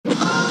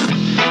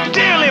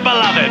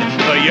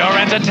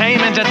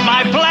entertainment, it's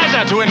my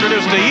pleasure to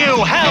introduce to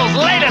you hell's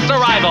latest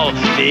arrival,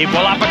 the equal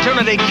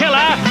opportunity killer,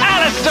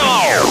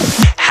 Alistair!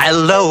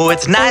 Hello,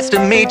 it's nice to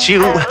meet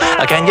you.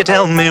 Can you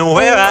tell me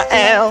where I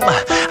am?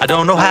 I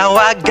don't know how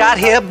I got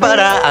here, but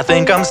I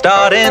think I'm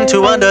starting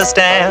to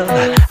understand.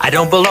 I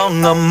don't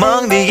belong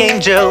among the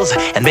angels,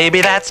 and maybe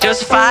that's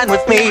just fine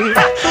with me.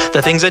 The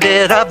things I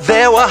did up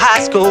there were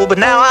high school, but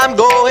now I'm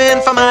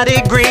going for my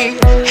degree.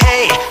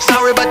 Hey,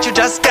 sorry, but you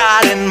just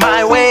got in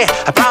my way.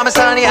 I promise,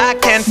 honey, I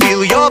can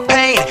feel your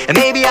pain, and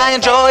maybe I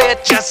enjoy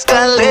it just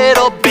a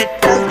little bit.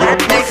 Does that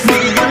make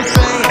me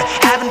insane?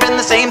 Haven't been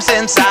the same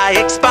since I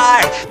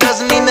expired.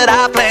 Doesn't mean that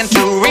I plan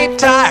to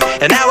retire.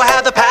 And now I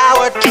have the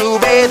power to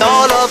bathe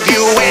all of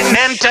you in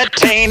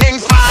entertaining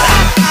fire.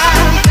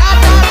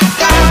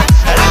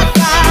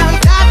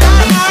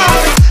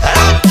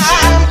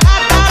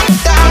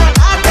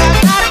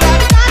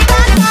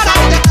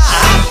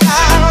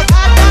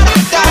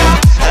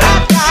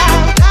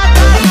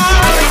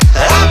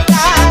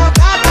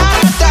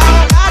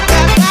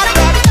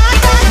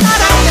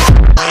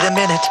 Wait a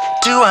minute,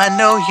 do I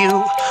know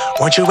you?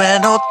 Weren't you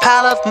an old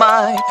pal of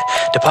mine?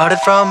 Departed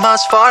from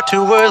us far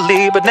too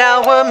early, but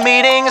now we're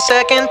meeting a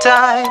second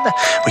time.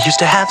 We used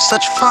to have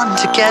such fun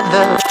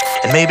together,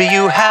 and maybe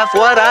you have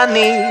what I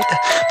need.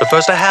 But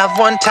first I have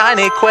one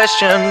tiny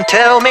question.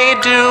 Tell me,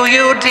 do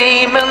you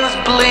demons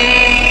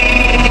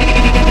bleed?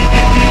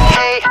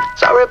 Hey,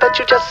 sorry, but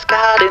you just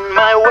got in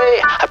my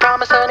way. I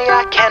promise, honey,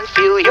 I can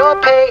feel your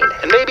pain,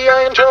 and maybe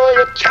I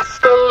enjoy it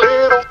just a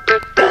little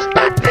bit. Does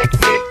that make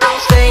me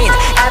insane?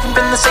 Haven't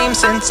been the same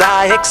since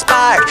I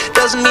expired.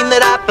 Doesn't mean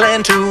that I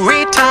plan to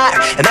retire.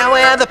 And now I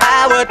have the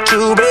power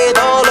to bathe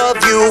all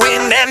of you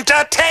in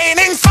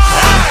entertaining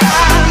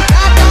fire.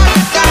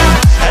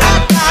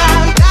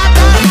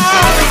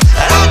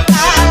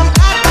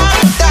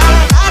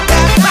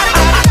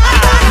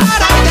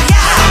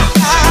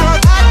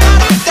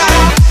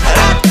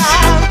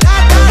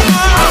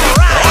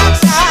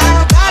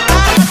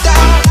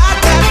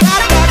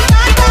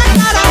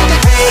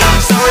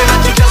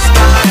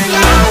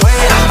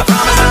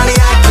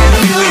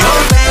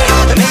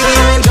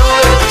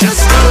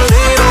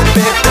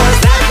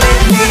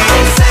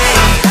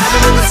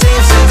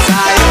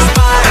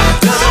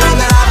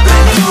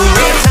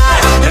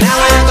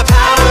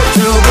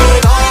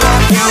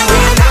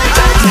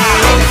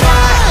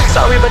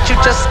 You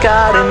just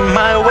got in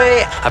my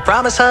way. I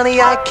promise,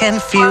 honey, I can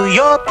feel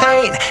your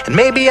pain, and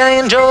maybe I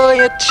enjoy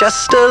it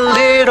just a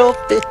little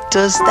bit.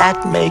 Does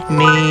that make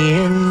me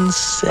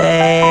insane?